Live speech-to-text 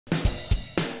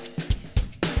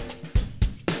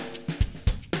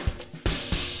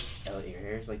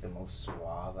like the most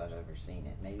suave I've ever seen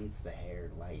it. Maybe it's the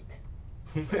hair light.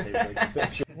 Like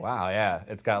such a... Wow, yeah.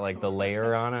 It's got like the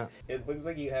layer on it. It looks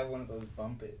like you have one of those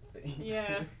bump it things.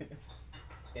 Yeah.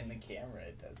 In the camera,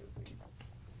 it does at least.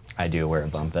 I do wear a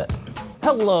bump it.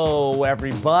 Hello,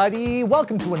 everybody.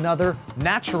 Welcome to another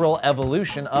natural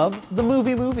evolution of the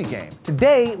movie game.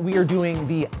 Today, we are doing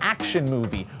the action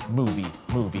movie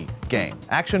game.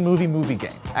 Action movie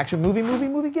game. Action movie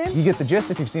game? You get the gist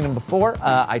if you've seen them before.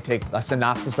 I take a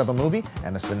synopsis of a movie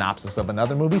and a synopsis of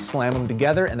another movie, slam them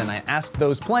together, and then I ask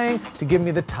those playing to give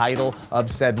me the title of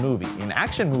said movie. In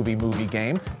action movie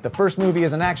game, the first movie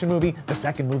is an action movie, the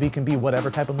second movie can be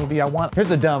whatever type of movie I want.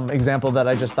 Here's a dumb example that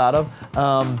I just thought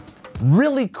of.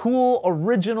 Really cool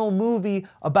original movie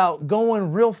about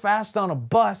going real fast on a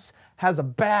bus has a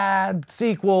bad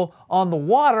sequel on the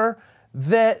water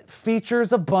that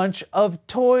features a bunch of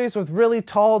toys with really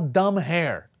tall, dumb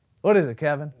hair. What is it,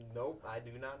 Kevin? Nope, I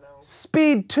do not know.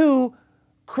 Speed 2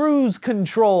 Cruise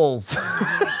Controls.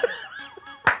 What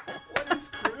is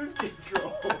cruise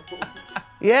controls?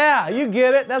 Yeah, you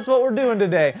get it. That's what we're doing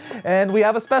today. And we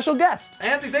have a special guest.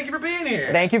 Anthony, thank you for being here.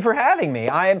 Thank you for having me.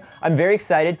 I'm very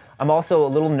excited. I'm also a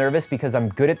little nervous because I'm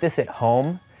good at this at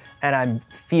home, and I'm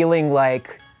feeling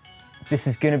like this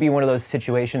is gonna be one of those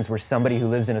situations where somebody who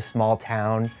lives in a small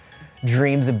town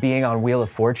dreams of being on Wheel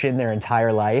of Fortune their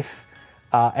entire life,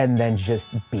 and then just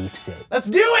beefs it. Let's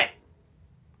do it!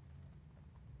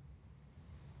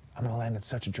 I'm gonna land in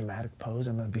such a dramatic pose.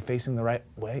 I'm gonna be facing the right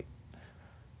way.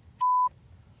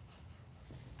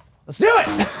 Let's do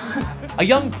it! A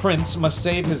young prince must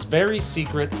save his very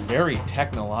secret, very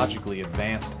technologically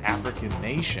advanced African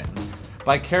nation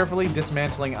by carefully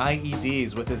dismantling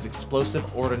IEDs with his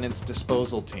explosive ordnance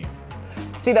disposal team.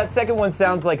 See, that second one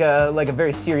sounds like a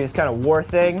very serious kind of war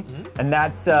thing, and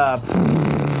that's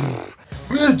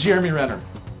Jeremy Renner.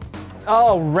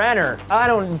 oh, Renner. I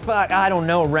don't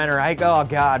know Renner. Oh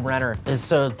God, Renner.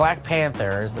 So Black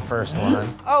Panther is the first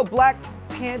one. Oh, Black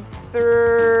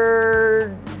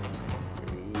Panther.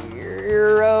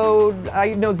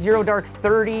 I know Zero Dark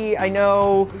 30. I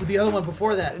know The other one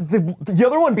before that. the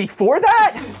other one before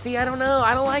that. See, I don't know.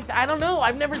 I don't know.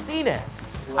 I've never seen it.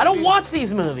 I don't watch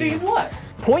these movies. Seen what?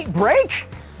 Point Break.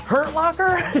 Hurt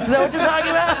Locker? Is that what you're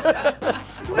talking about?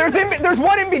 There's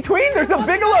one in between. There's a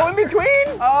Bigelow in between.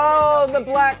 Oh, the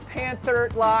Black Panther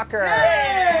locker.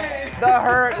 Yay! The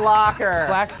Hurt Locker.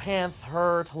 Black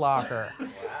Panther Locker.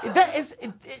 That is.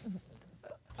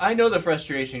 I know the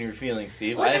frustration you're feeling,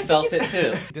 Steve. I felt it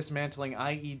too. Dismantling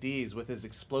IEDs with his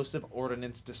explosive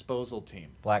ordnance disposal team.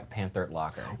 Black Panther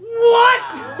Locker. What?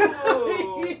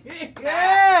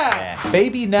 Yeah.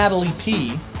 Baby Natalie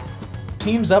P.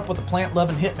 teams up with a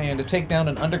plant-loving hitman to take down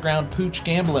an underground pooch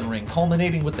gambling ring,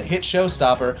 culminating with the hit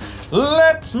showstopper,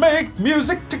 Let's Make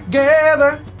Music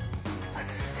Together. A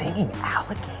singing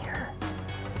alligator.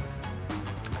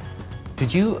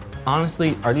 Did you,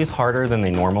 honestly, are these harder than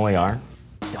they normally are?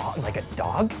 Like a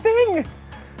dog thing?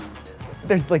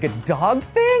 There's like a dog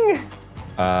thing?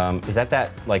 Is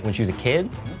that like when she was a kid?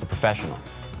 The Professional.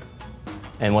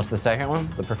 And what's the second one?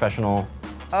 The Professional.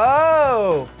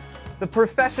 Oh, the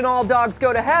Professional Dogs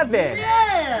Go to Heaven.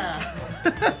 Yeah!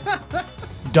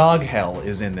 Dog hell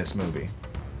is in this movie.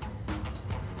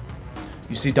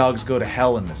 You see dogs go to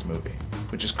hell in this movie,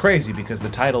 which is crazy because the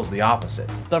title's the opposite.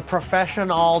 The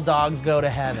Professional Dogs Go to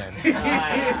Heaven.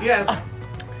 Yes.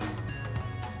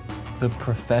 The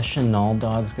Professional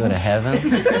Dogs Go to Heaven?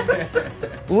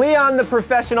 Leon, the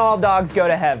Professional Dogs Go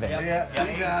to Heaven. Yeah,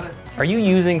 you got it. Are you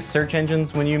using search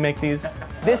engines when you make these?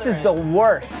 This is the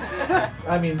worst.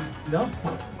 I mean, no.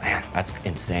 Man, that's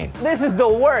insane. This is the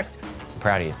worst. I'm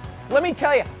proud of you. Let me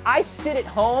tell you, I sit at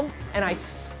home and I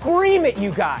scream at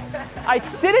you guys. I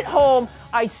sit at home,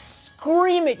 I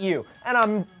scream at you,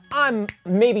 and I'm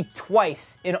maybe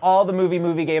twice in all the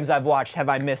movie games I've watched have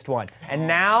I missed one. And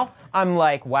now I'm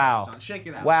like, wow. Shake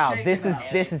it out. Wow, Shake this it is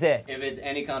out. this is it. If it's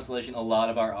any consolation, a lot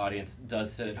of our audience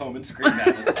does sit at home and scream at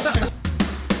us.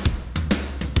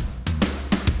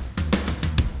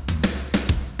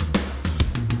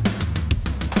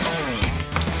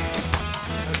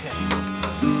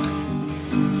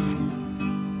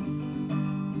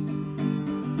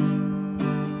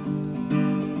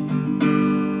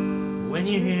 When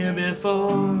you're here before,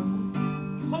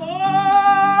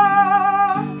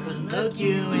 could look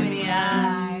you in the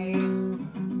eye.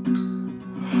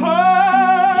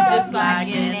 You're just like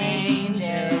an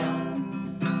angel.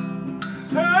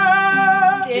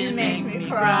 Skin makes me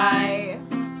cry.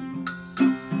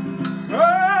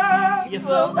 You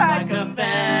float like a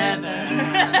feather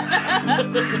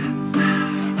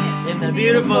in the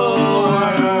beautiful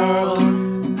world.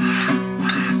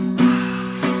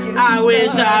 I I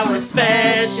wish I was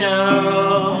special.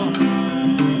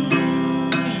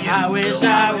 I wish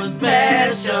I was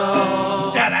special.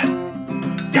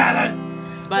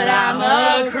 But I'm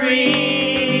a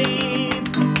creep.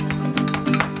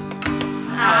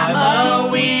 I'm a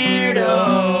weirdo.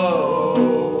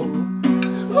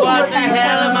 What the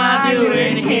hell am I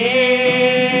doing here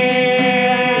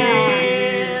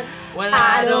when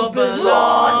I don't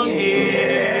belong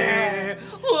here?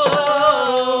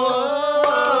 Whoa,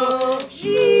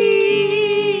 she's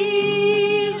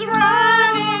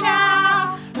running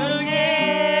out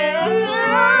again.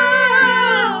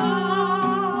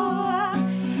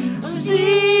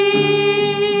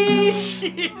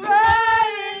 She's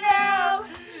running out.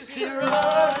 She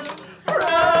runs,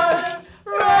 runs,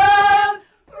 runs.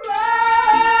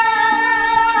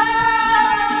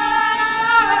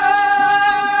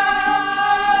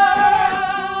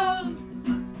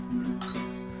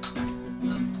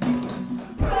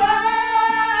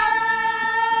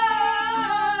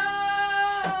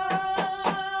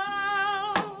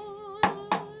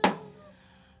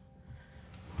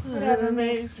 Whatever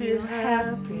makes you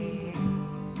happy.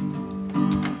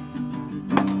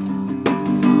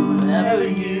 Whatever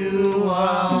you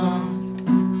want.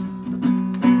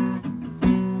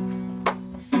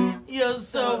 You're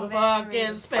so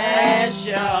fucking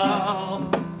special.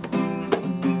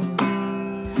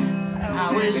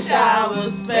 I wish I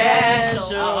was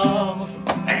special.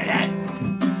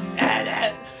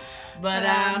 But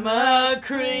I'm a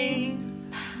creep.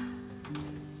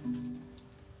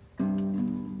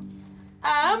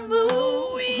 I'm a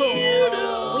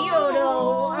weirdo.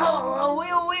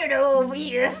 Weirdo over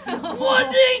here.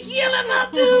 What the hell am I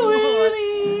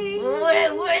doing?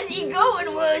 Where's he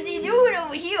going? What is he doing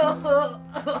over here? I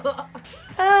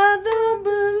don't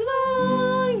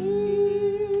belong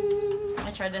here.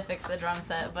 I tried to fix the drum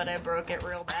set, but I broke it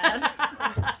real bad.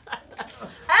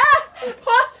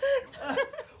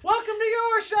 Welcome to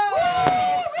your show!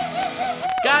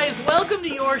 Guys, welcome to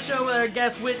your show with our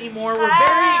guest Whitney Moore. We're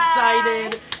very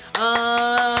excited.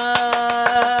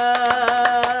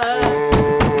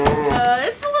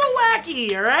 It's a little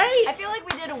wacky, alright? I feel like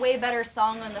we did a way better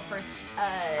song on the first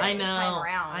time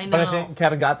around. I know. But I think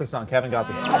Kevin got the song. Kevin got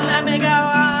the song. Let me go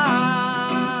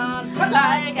on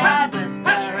like a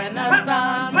blister in the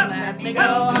sun. Let me go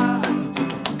on.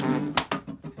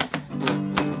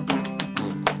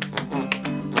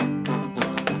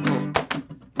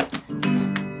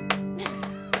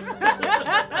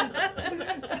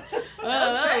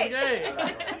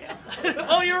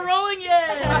 Oh, you're rolling,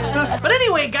 yeah. But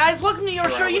anyway, guys, welcome to your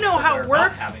show. You know how it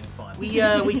works. We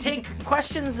take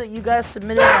questions that you guys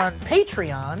submitted on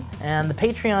Patreon, and the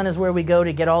Patreon is where we go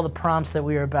to get all the prompts that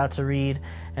we are about to read.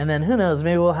 And then who knows,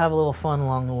 maybe we'll have a little fun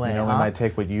along the way. You know, we might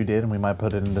take what you did and we might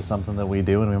put it into something that we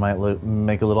do, and we might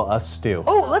make a little us stew.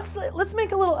 Oh, let's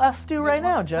make a little us stew right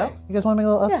now, Joe. You guys want to make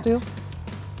a little us stew?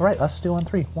 All right, us stew on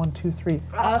 3. 1, 2, 3.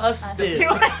 Us stew.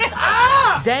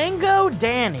 Dango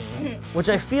Danny, which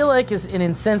I feel like is an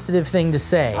insensitive thing to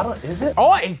say. Is it?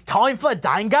 Oh, it's time for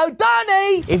Dango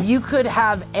Danny! If you could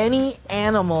have any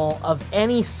animal of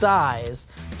any size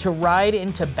to ride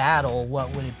into battle,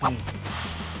 what would it be?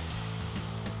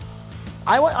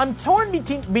 I'm torn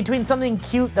between something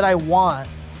cute that I want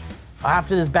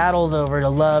after this battle's over to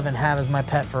love and have as my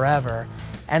pet forever,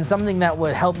 and something that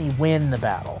would help me win the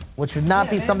battle, which would not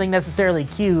be something necessarily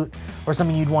cute or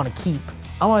something you'd want to keep.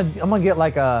 I'm gonna get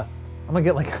like a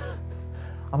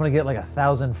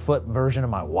 1,000-foot version of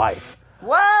my wife.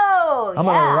 Whoa! I'm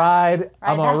gonna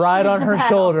ride on her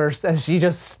shoulders as she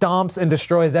just stomps and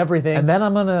destroys everything. And then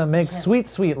I'm gonna make sweet,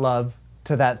 sweet love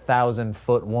to that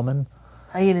 1,000-foot woman.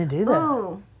 How are you gonna do that?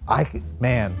 Ooh.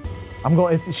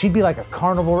 She'd be like a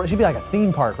carnival. She'd be like a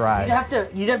theme park ride.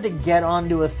 You'd have to get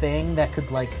onto a thing that could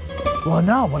like. Well,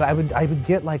 no, but I would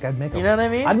get like I'd make. You know what I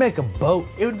mean? I'd make a boat.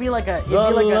 It would be like a.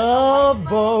 Love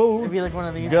boat. It'd be like one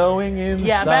of these. Going inside.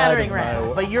 Yeah, battering of ram.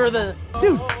 my- But you're the.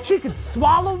 Dude, she could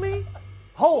swallow me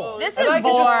whole. This and is I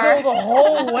could just Vor. go the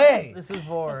whole way. This is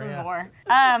Vor. This is yeah. Vor.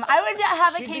 I would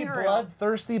have a She'd kangaroo. be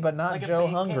bloodthirsty, but not Like a Joe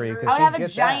big hungry. kangaroo? 'cause I would she'd have a get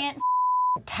that. giant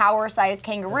tower-sized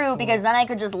kangaroo because then I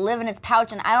could just live in its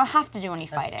pouch and I don't have to do any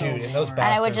fighting. Dude, and those And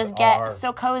I would bastards just get are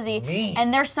so cozy. mean.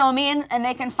 And they're so mean and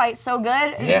they can fight so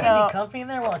good. Yeah. So, Be comfy in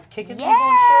there while it's kicking yeah. people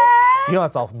and shit. You know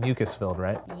it's all mucus filled,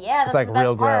 right? Yeah, that's It's like the best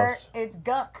real part. gross. It's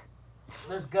guck.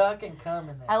 There's guck and cum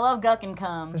in there. I love guck and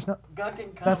cum. There's no. Guck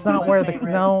and cum. That's is not my where the.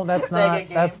 favorite No, that's Sega not.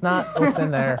 game. That's not what's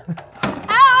in there.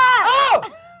 Ah!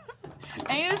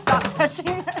 I need to stop touching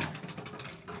this.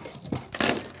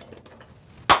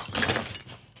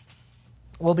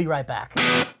 We'll be right back.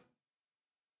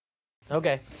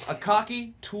 Okay. A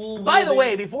cocky tool. By the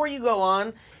way, before you go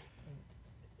on,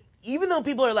 even though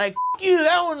people are like, "F you,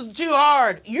 that one's too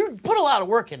hard," you put a lot of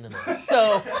work into this.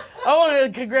 So I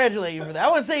want to congratulate you for that. I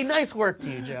want to say nice work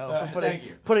to you, Joe, for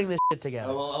putting this shit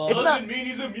together. It doesn't mean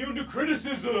he's immune to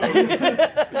criticism.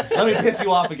 Let me piss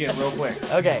you off again real quick.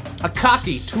 Okay. A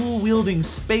cocky, tool-wielding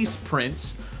space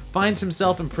prince finds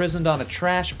himself imprisoned on a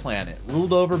trash planet,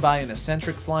 ruled over by an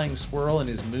eccentric flying squirrel and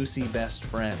his moosey best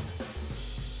friend.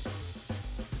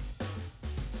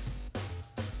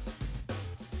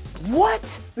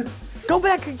 What? Go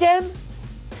back again?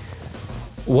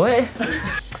 What?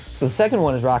 So the second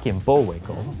one is Rocky and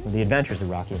Bullwinkle, The Adventures of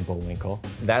Rocky and Bullwinkle.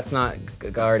 That's not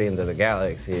Guardians of the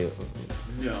Galaxy.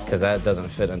 No. Because that doesn't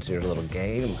fit into your little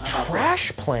game.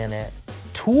 Trash Planet.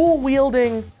 Tool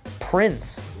wielding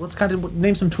prince. Let's kind of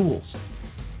name some tools.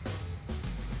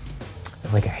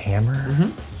 Like a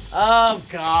hammer? Oh,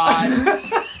 God.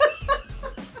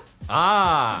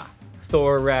 Ah,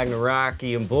 Thor, Ragnarok,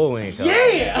 and Bullwinkle.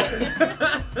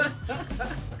 Yeah!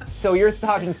 So you're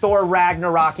talking Thor,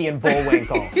 Ragnarok, and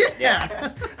Bullwinkle.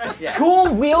 Yeah.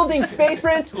 Tool wielding space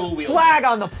prince? Flag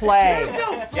on the play.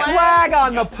 Flag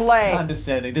on the play.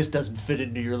 Condescending. This doesn't fit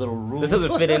into your little rules. This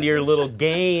doesn't fit into your little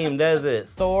game, does it?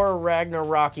 Thor,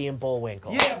 Ragnarok, and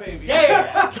Bullwinkle. Yeah, baby.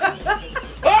 Yeah!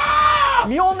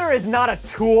 Mjolnir is not a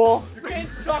tool. Your game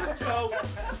sucks, Joe.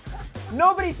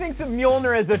 Nobody thinks of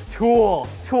Mjolnir as a tool.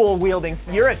 Tool wielding.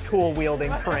 You're a tool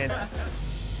wielding prince.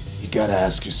 You gotta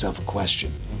ask yourself a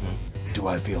question. Do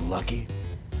I feel lucky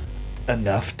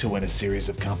enough to win a series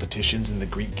of competitions in the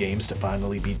Greek games to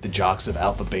finally beat the jocks of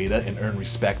Alpha Beta and earn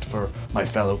respect for my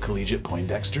fellow collegiate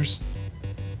Poindexters?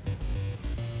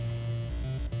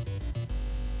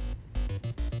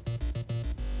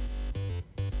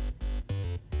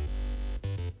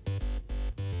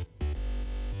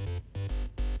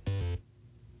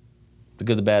 The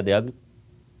good, the bad, the ugly.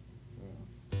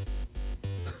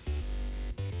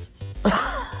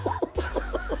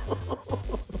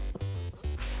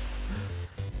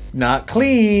 Not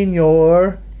clean,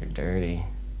 you're dirty.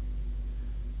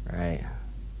 Right.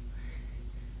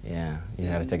 Yeah, you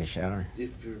have to take a shower.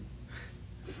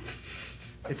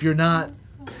 If you're not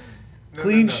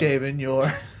clean shaven, you're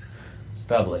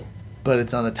Stubbly. but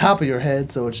it's on the top of your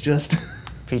head, so it's just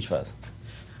Peach fuzz.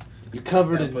 you're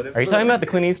covered in. Are you talking about the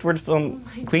Clint Eastwood film,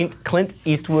 Clint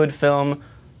Eastwood film,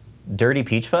 Dirty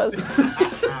Peach Fuzz?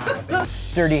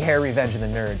 Dirty Hair Revenge of the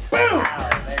Nerds.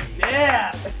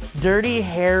 Yeah! Dirty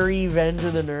Harry Revenge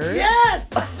of the Nerds?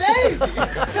 Yes,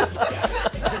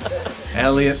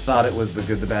 Elliot thought it was the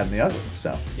good, the bad, and the ugly.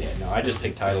 So Yeah, no, I just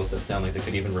picked titles that sound like they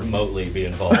could even remotely be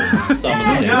involved in some of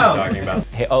the things I'm talking about.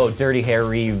 Hey, oh, Dirty Hair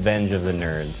Revenge of the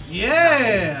Nerds.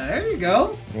 yeah, there you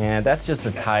go. Yeah, that's just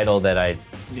a title that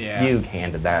you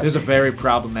handed that. There's a very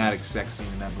problematic sex scene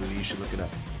in that movie. You should look it up.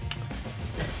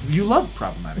 You love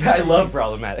problematic. I love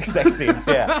problematic sex scenes,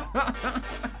 yeah.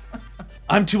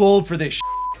 I'm too old for this.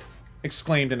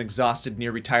 Exclaimed an exhausted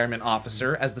near-retirement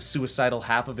officer as the suicidal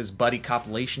half of his buddy cop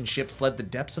relationship fled the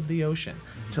depths of the ocean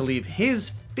to leave his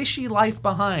fishy life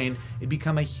behind and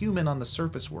become a human on the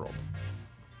surface world.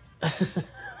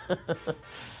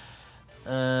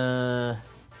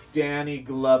 Danny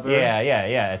Glover.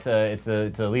 Yeah. It's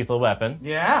a Lethal Weapon.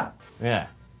 Yeah. Yeah.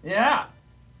 Yeah.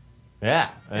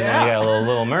 Yeah. And then you got a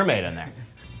little mermaid in there.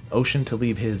 Ocean to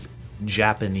leave his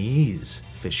Japanese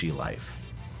fishy life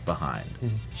behind.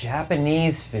 His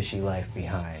Japanese fishy life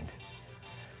behind.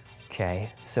 Okay,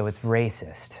 so it's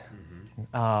racist.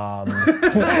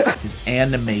 His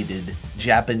animated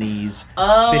Japanese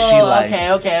fishy life.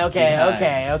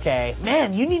 Okay.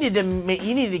 Man, you needed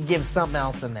to give something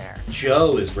else in there.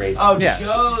 Joe is racist. Oh, Yeah.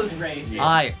 Joe's racist.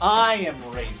 I am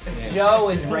racist. Joe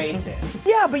is racist.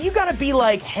 Yeah, but you gotta be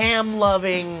like ham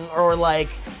loving or like.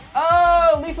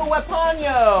 Oh, Lethal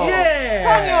Weaponyo!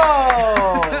 Yeah.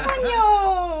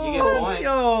 Ponyo! You get a point.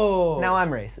 Yo. Now I'm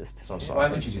racist. So sorry. Why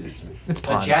would you do this to me? It's A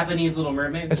Ponyo. Japanese Little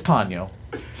Mermaid? It's Ponyo.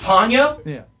 Ponyo?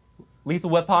 Yeah. Lethal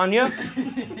Weaponyo?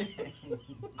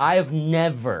 I have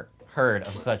never heard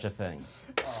of such a thing.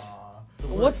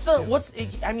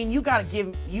 I mean, you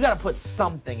gotta put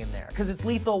something in there because it's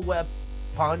Lethal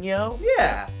Ponyo.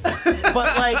 Yeah.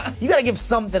 But like, you gotta give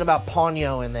something about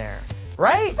Ponyo in there,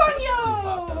 right? Ponyo.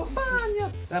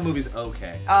 That movie's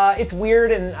okay. It's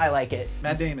weird and I like it.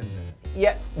 Matt Damon's in it.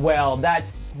 Yeah, well,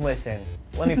 listen,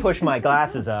 let me push my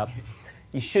glasses up.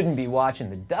 You shouldn't be watching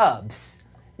the dubs.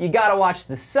 You gotta watch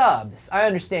the subs. I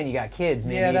understand you got kids,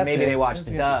 maybe they watch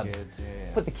the dubs.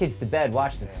 Put the kids to bed,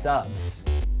 watch the subs.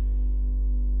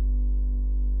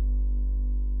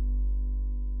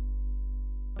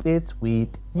 It's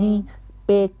Whitney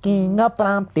picking up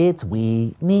prompts. It's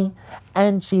Whitney,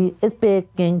 and she is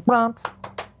picking prompts.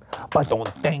 But don't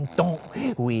think, don't.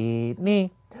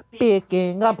 Whitney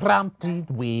Picking a prompted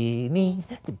weenie,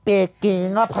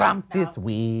 picking a prompted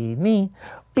weenie,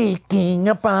 picking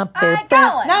a prompted. I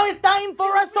got one. Now it's time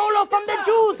for a solo from the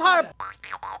Jews harp.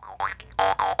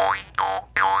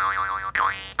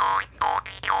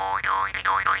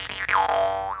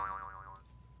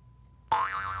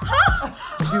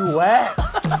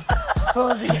 Duets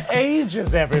for the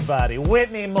ages, everybody.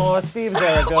 Whitney Moore, Steve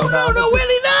Zaragoza. Oh, no,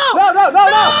 Willie, no!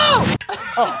 No!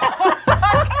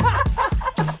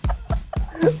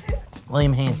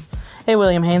 William Haynes. Hey,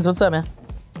 William Haynes, what's up, man?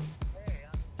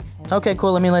 Okay,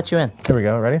 cool, let me let you in. Here we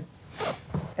go, ready?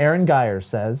 Aaron Geyer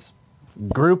says,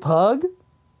 group hug?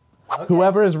 Okay.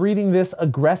 Whoever is reading this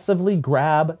aggressively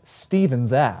grab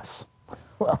Steven's ass.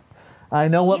 Well, I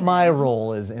know what my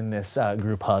role is in this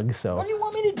group hug, so. What do you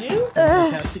want me to do?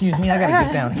 Excuse me, I gotta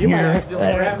get down here. Get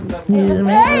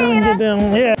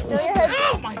down here. Still your head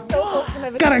so close to my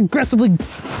video. Gotta aggressively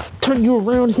turn you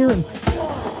around here and.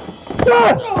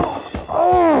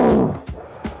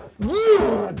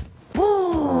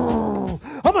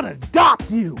 I'm gonna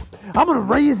adopt you. I'm gonna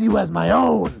raise you as my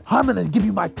own. I'm gonna give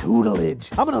you my tutelage.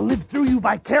 I'm gonna live through you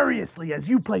vicariously as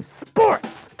you play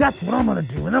sports. That's what I'm gonna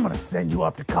do. And I'm gonna send you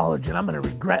off to college and I'm gonna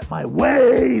regret my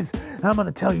ways. And I'm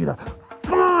gonna tell you to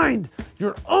find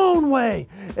your own way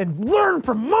and learn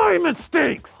from my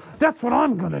mistakes. That's what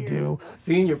I'm gonna do.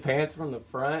 Seeing your pants from the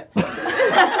front. Like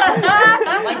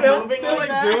moving like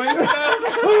that? Doing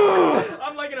stuff.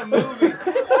 I'm like in a movie.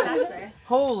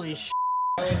 Holy sh**.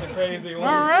 That was a crazy one.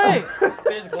 All right.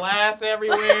 There's glass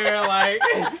everywhere, like.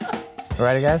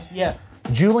 Ready, guys? Yeah.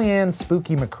 Julianne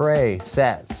Spooky McRae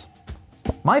says,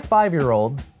 my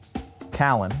 5-year-old,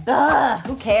 Callan,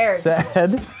 Who cares?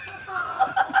 said,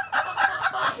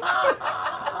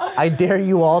 I dare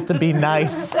you all to be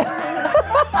nice.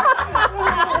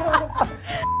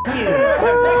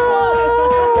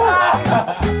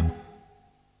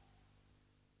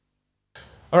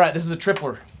 All right, this is a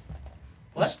tripler.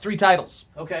 This is 3 titles.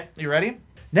 Okay. You ready?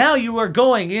 Now you are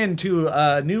going into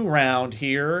a new round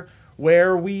here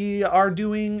where we are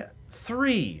doing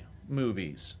 3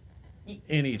 movies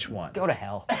in each one. Go to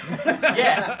hell.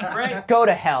 Yeah, right? Go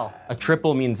to hell. A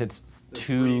triple means it's 3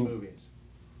 2. movies.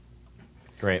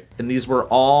 Great. And these were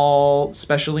all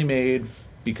specially made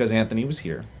because Anthony was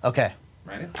here. Okay.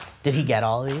 Right? Did he get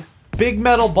all of these? Big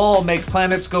metal ball make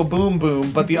planets go boom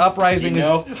boom, but the uprising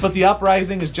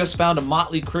is just found a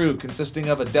motley crew consisting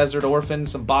of a desert orphan,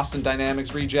 some Boston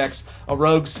Dynamics rejects, a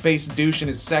rogue space douche and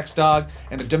his sex dog,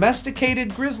 and a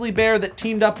domesticated grizzly bear that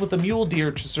teamed up with a mule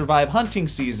deer to survive hunting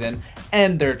season,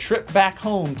 and their trip back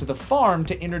home to the farm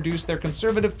to introduce their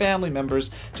conservative family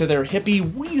members to their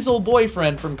hippie weasel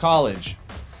boyfriend from college.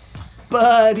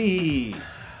 Buddy.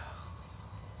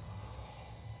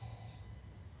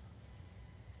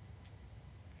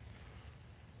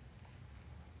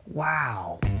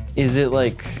 Wow. Is it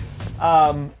like...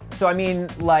 So I mean,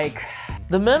 like...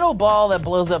 The metal ball that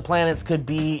blows up planets could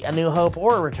be A New Hope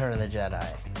or Return of the Jedi.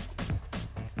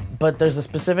 But there's a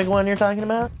specific one you're talking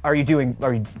about? Are we doing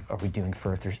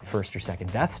first or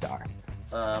second Death Star?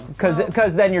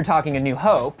 Because then you're talking A New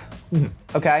Hope.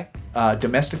 Okay.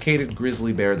 Domesticated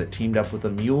grizzly bear that teamed up with a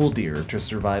mule deer to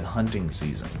survive hunting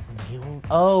season.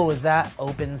 Oh, is that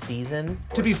open season?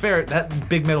 To be fair, that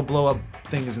big metal blow up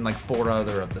thing is in like 4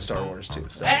 other of the Star Wars too.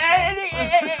 So.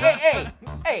 Hey!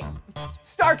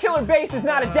 Star Killer Base is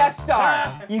not a Death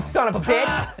Star, you son of a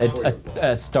bitch!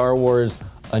 a Star Wars,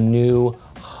 A New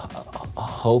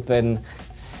Hope and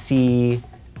Season.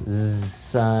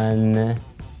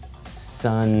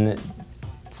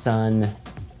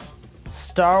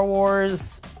 Star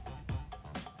Wars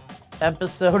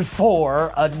Episode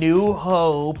 4, A New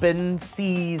Hope and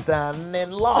Season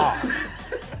in Law.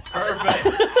 Perfect.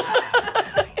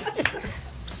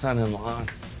 Son-in-law.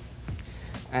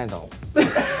 I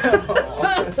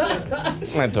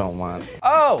don't want.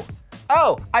 Oh,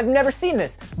 I've never seen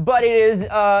this, but it is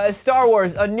Star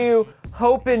Wars, A New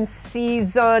Hope and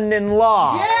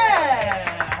Season-in-Law.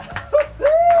 Yeah!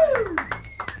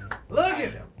 Look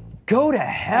at him. Go to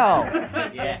hell.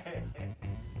 Yeah.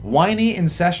 Whiny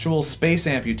incestual space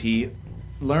amputee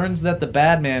learns that the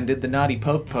bad man did the naughty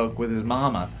poke with his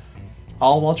mama,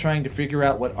 all while trying to figure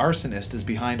out what arsonist is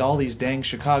behind all these dang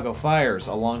Chicago fires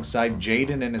alongside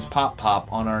Jaden and his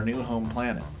pop on our new home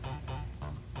planet.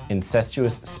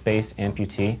 Incestuous space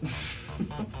amputee.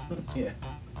 Yeah.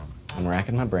 I'm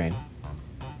racking my brain.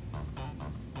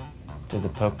 Did the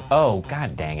poke? Oh,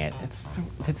 god dang it! It's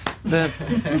the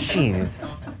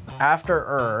jeez. After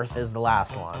Earth is the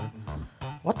last one.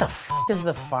 What the f is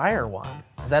the fire one?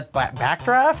 Is that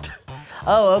Backdraft?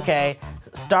 Oh, okay.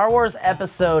 Star Wars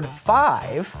Episode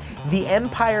 5, The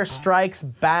Empire Strikes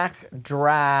Back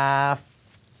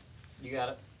draft. You got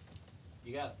it.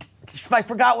 You got it. I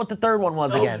forgot what the third one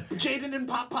was again. Jaden and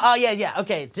Pop Pop. Oh, yeah,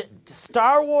 okay.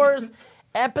 Star Wars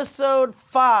Episode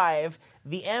 5,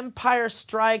 The Empire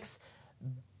Strikes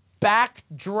Back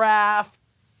draft.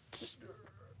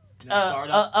 Start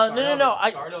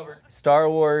over. Star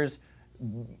Wars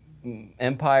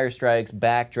Empire Strikes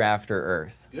Back Drafter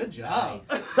Earth. Good job.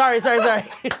 Sorry.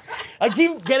 I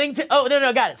keep getting to. Oh,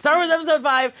 no, got it. Star Wars Episode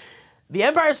 5, The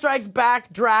Empire Strikes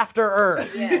Back Drafter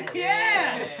Earth.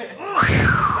 Yeah.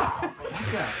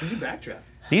 Can you backtrack?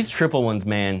 These triple ones,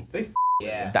 man.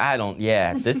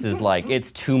 Yeah. This is like,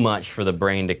 it's too much for the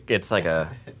brain to, it's like a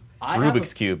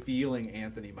Rubik's Cube. Feeling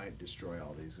Anthony might destroy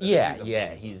all these.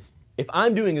 He's, if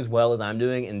I'm doing as well as I'm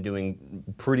doing and doing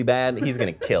pretty bad, he's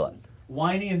gonna kill it.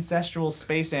 Whiny ancestral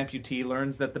space amputee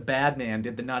learns that the bad man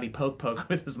did the naughty poke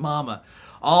with his mama,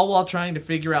 all while trying to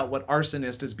figure out what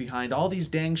arsonist is behind all these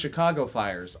dang Chicago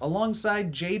fires,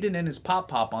 alongside Jaden and his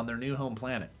Pop on their new home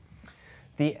planet.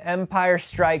 The Empire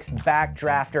Strikes Back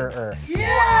Drafter Earth.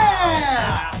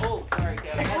 Yeah! Oh, sorry,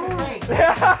 Kevin.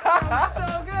 That was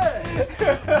so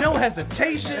good. No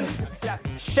hesitation.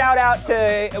 Shout out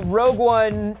to Rogue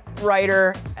One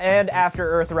writer and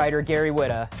After Earth writer Gary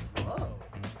Whitta.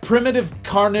 Primitive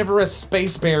carnivorous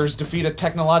space bears defeat a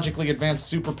technologically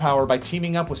advanced superpower by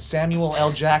teaming up with Samuel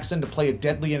L. Jackson to play a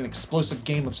deadly and explosive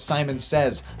game of Simon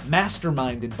Says,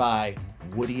 masterminded by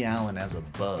Woody Allen as a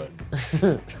bug.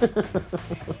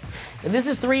 And this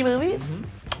is 3 movies?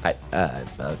 A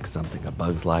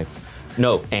Bug's Life.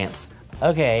 No, Ants.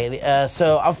 Okay,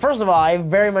 so first of all, I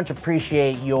very much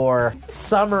appreciate your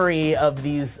summary of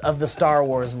the Star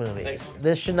Wars movies.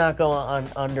 This should not go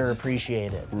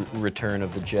underappreciated. Return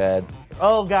of the Jedi.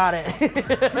 Oh, got it.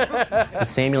 With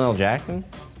Samuel L. Jackson?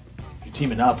 You're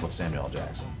teaming up with Samuel L.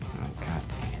 Jackson. Oh, god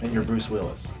dang it. And you're Bruce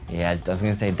Willis. Yeah, I was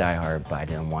gonna say Die Hard, but I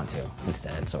didn't want to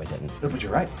instead, so I didn't. Oh, but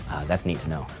you're right. That's neat to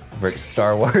know.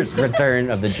 Star Wars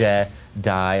Return of the Jedi.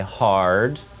 Die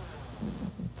Hard.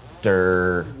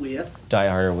 Die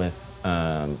Hard with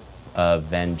a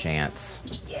Vengeance.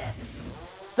 Yes.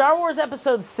 Star Wars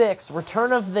Episode 6,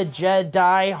 Return of the Jedi,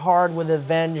 Die Hard with a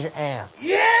Vengeance.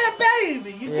 Yeah,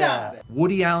 baby, you got it.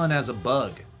 Woody Allen as a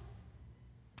bug.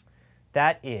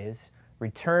 That is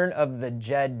Return of the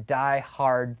Jedi, Die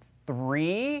Hard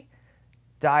 3,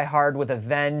 Die Hard with a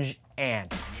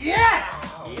Vengeance.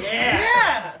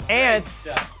 Yeah! Ants,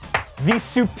 the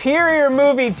superior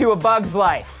movie to A Bug's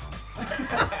Life.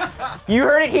 You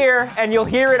heard it here, and you'll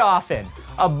hear it often.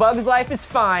 A Bug's Life is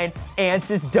fine, Ants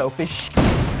is dope as shit.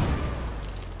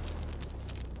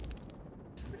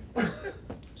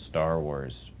 Star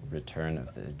Wars Return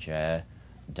of the Jedi.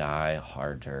 Die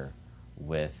Harder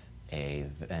with a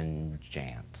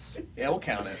Vengeance. Yeah, we'll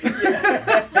count it.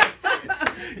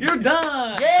 You're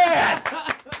done! Yes!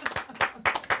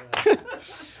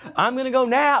 I'm gonna go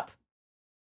nap.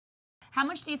 How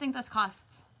much do you think this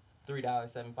costs?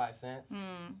 $3.75.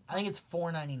 I think it's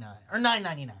 $4.99 or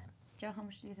 $9.99. Joe, how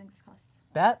much do you think this costs?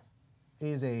 That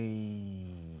is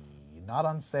a not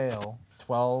on sale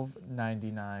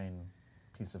 $12.99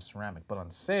 piece of ceramic, but on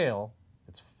sale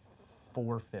it's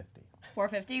 $4.50.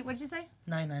 $4.50. What did you say?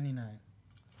 $9.99.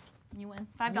 You win.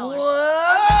 $5.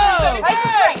 Whoa! Price is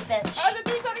right, bitch. I said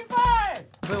 $3.75.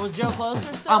 But was Joe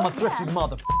closer still? I'm a thrifty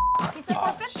mother. He said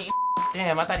 $4.50.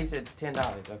 Damn, I thought he said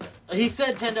 $10. Okay. He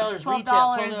said $10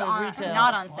 retail. $12 retail.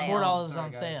 not on sale. $4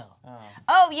 on sale.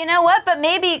 Oh, you know what? But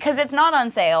maybe because it's not on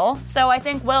sale, so I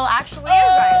think Will actually is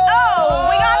right. Oh,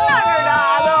 we got an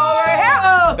underdog over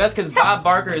here. That's because Bob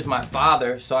Barker is my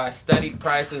father, so I studied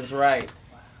prices right.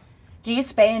 Do you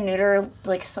spay and neuter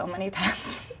like so many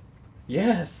pets?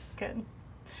 Yes. Good.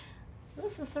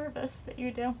 This is a service that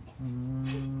you do.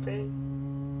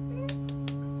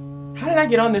 How did I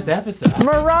get on this episode?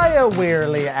 Mariah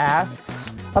Weirly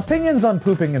asks, opinions on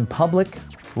pooping in public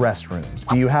restrooms.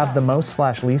 Do you have the most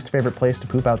 / least favorite place to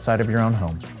poop outside of your own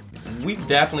home? We've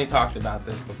definitely talked about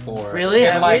this before. Really?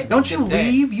 And, like, Don't you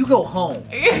leave? You go home.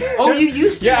 Oh, you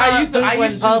used to. Yeah, not I used to. I poop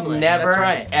in used to public. never, That's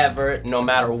right. ever, no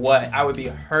matter what, I would be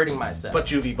hurting myself.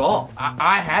 But you've evolved.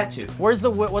 I had to. What's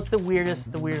the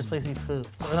weirdest place you've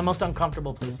pooped? Or the most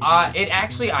uncomfortable place you've pooped? It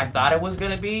actually, I thought it was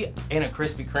gonna be in a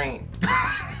Krispy Kreme.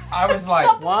 I was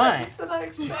like, Why?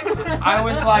 I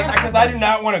was like, because I do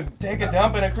not want to take a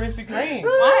dump in a Krispy Kreme.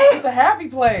 Why? It's a happy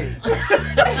place.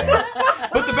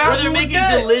 But the bathroom was making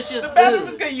good. delicious The bathroom food.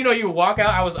 was good. You know, you would walk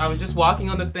out. I was just walking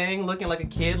on the thing, looking like a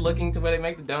kid, looking to where they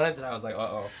make the donuts, and I was like,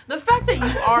 uh-oh. The fact that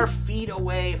you are feet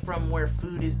away from where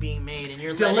food is being made and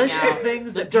you're Delicious letting out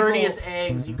things the that people- dirtiest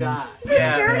eggs you got.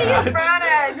 Dirtiest brown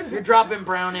eggs. You're dropping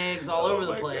brown eggs all over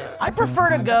the place. I prefer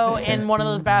to go in one of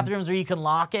those bathrooms where you can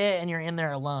lock it and you're in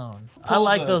there alone. I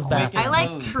like those bathrooms. I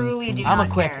like truly do I'm not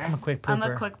a quick care. I'm a quick I'm a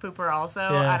pooper. quick pooper also,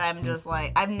 Yeah. and I'm just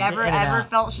like, I've never In and ever out.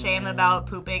 felt shame about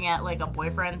pooping at like a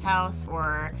boyfriend's house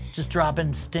or Just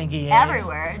dropping stinky eggs.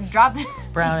 everywhere. Drop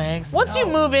Brown eggs. Once you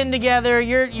move in together,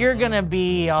 you're gonna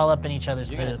be all up in each other's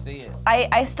poop.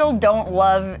 I still don't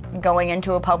love going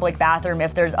into a public bathroom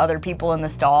if there's other people in the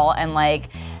stall and like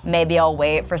maybe I'll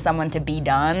wait for someone to be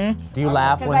done. Do you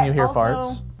laugh when you hear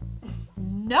farts?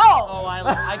 No. Oh,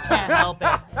 I can't help it.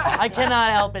 I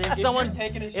cannot help it. If someone's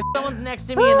next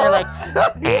to me and they're like,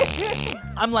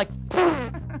 I'm like,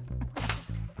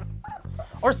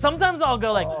 or sometimes I'll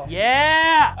go like,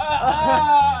 yeah.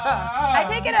 I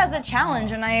take it as a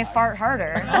challenge and I fart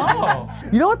harder. Oh.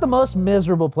 You know what the most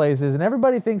miserable place is, and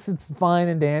everybody thinks it's fine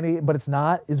and dandy, but it's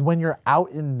not, is when you're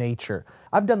out in nature.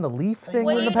 I've done the leaf thing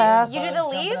What in do the you past. do? You do the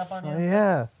leaf?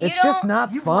 Yeah. You It's just don't-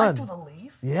 not You've fun. walked with a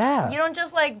Yeah. You don't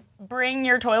just like bring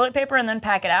your toilet paper and then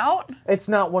pack it out? It's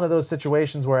not one of those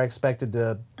situations where I expected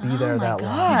to be there that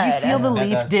long. Did you feel the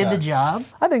leaf did the job?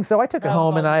 I think so. I took it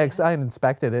home and I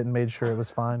inspected it and made sure it was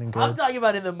fine and I'm good. talking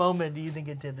about in the moment. Do you think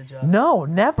it did the job? No,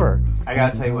 never. I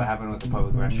gotta tell you what happened with the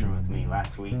public restroom with me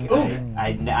last week.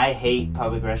 I hate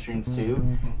public restrooms too,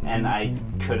 and I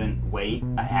couldn't wait.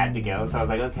 I had to go, so I was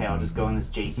like, okay, I'll just go in this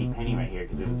JCPenney right here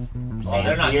because it was fancier. Oh,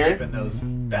 they're not keeping those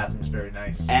bathrooms very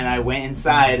nice. And I went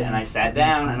inside and I sat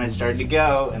down and I started to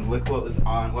go, and look what was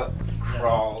on. What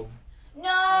crawled?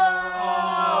 No!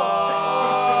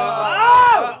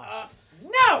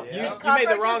 No! You Cockroaches made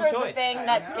the wrong are choice. the thing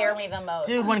that scare me the most.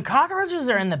 Dude, when cockroaches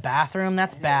are in the bathroom,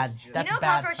 that's bad. That's you know, a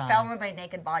bad cockroach sign. fell on my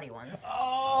naked body once.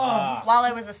 While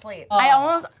I was asleep. I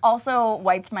almost also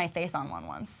wiped my face on one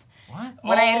once. What?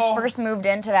 When I had first moved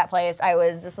into that place,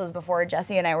 this was before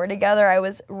Jesse and I were together. I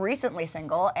was recently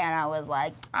single, and I was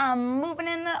like, I'm moving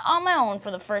in on my own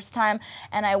for the first time.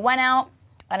 And I went out,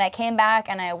 and I came back,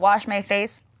 and I washed my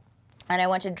face, and I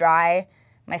went to dry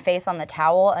my face on the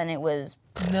towel, and it was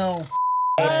no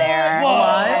right there.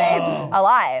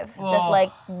 Alive. Just like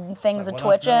things are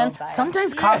twitching.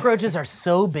 Sometimes cockroaches are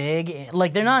so big,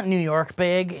 like they're not New York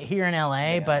big here in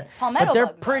LA, but they're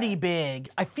pretty big.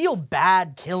 I feel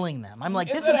bad killing them. I'm like,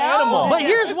 It's this an is animal. But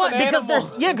here's It's what, an because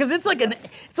animal. there's because it's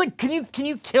like can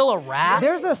you kill a rat?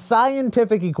 There's a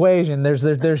scientific equation.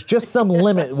 There's just some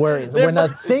limit where when a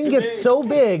thing gets so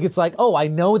big, it's like, oh, I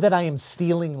know that I am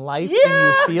stealing life, and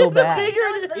you feel bad.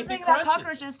 The thing about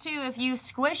cockroaches too, if you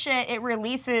squish it, it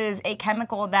releases a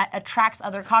chemical that attracts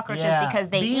other cockroaches because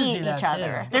they bees eat do that each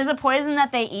other. too. There's a poison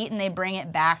that they eat and they bring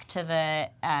it back to the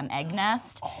egg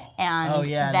nest, and Oh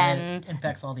yeah, then and it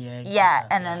infects all the eggs. yeah,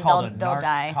 and then they'll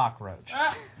die. Cockroach.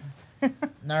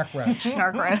 Narc roach.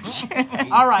 Narc roach.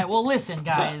 All right, well listen,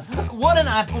 guys. What an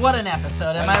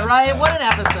episode, am I right? What an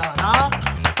episode, huh?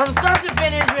 From start to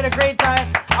finish, we had a great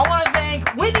time. I want to thank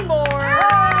Whitney Moore.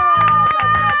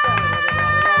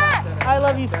 I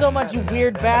love you so much, you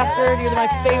weird bastard. You're my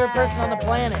favorite person on the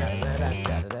planet.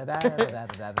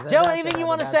 Joe, anything you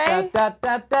want to say?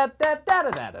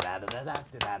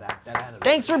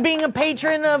 Thanks for being a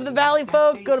patron of the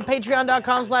Valleyfolk. Go to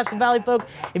patreon.com/thevalleyfolk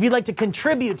if you'd like to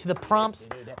contribute to the prompts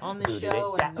on the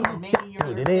show, and maybe you're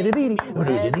read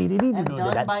and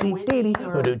done by Whitney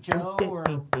or Joe or...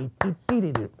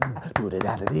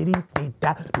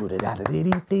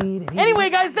 Anyway,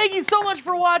 guys, thank you so much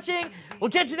for watching. We'll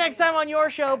catch you next time on your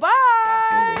show. Bye!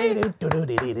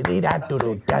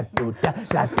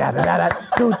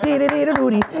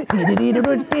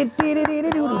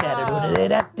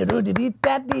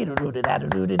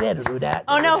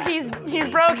 Oh no, he's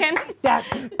broken.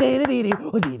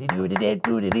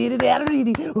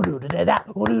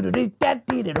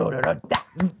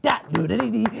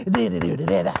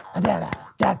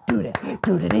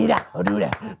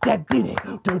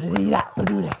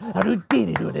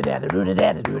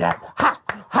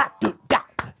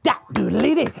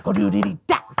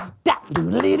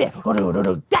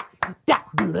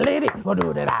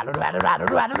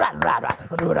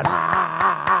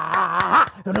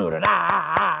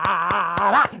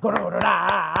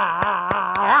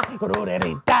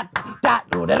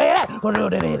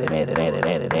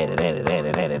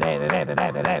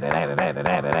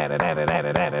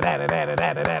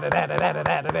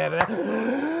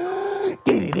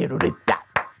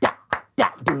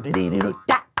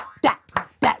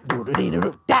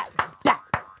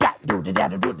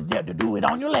 Do it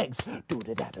on your legs.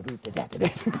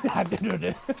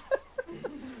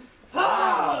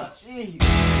 Ah, jeez.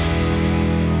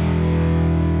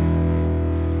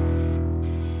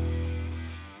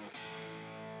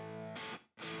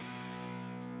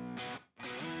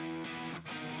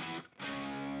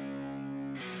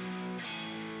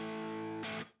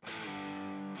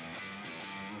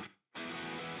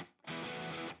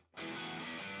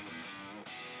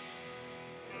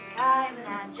 And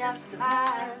I just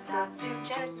might stop to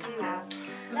check you out.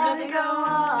 Let me go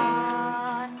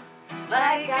on,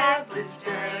 like a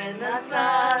blister in the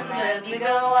sun. Let me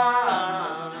go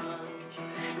on.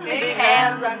 Big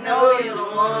hands, I know you're the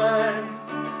one.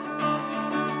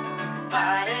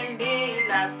 Fighting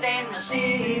beats, I stain my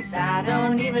sheets. I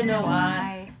don't even know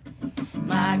why.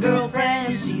 My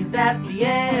girlfriend, she's at the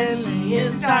end, and you're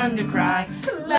starting to cry.